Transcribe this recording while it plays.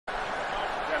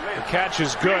The catch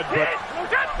is good, but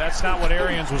that's not what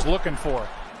Arians was looking for.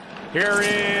 Here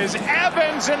is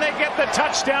Evans, and they get the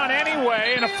touchdown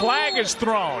anyway, and a flag is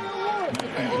thrown.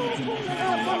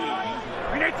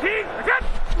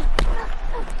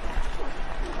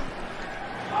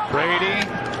 Brady,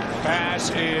 pass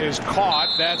is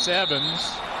caught. That's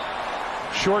Evans.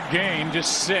 Short gain,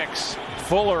 just 6.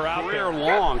 Fuller out there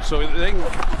long, so they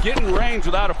can get in range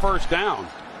without a first down.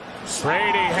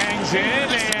 Brady hangs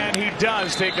in, and he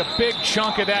does take a big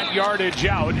chunk of that yardage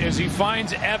out as he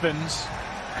finds Evans.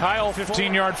 Kyle,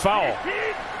 15-yard foul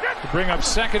to bring up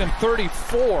 2nd and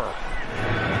 34.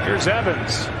 Here's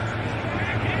Evans.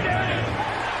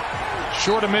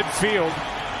 Short of midfield.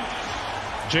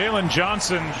 Jalen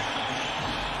Johnson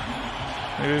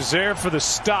is there for the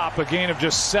stop, a gain of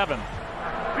just 7.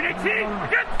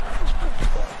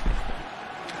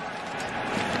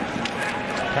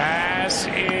 Pass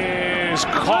is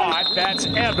caught. That's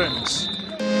Evans.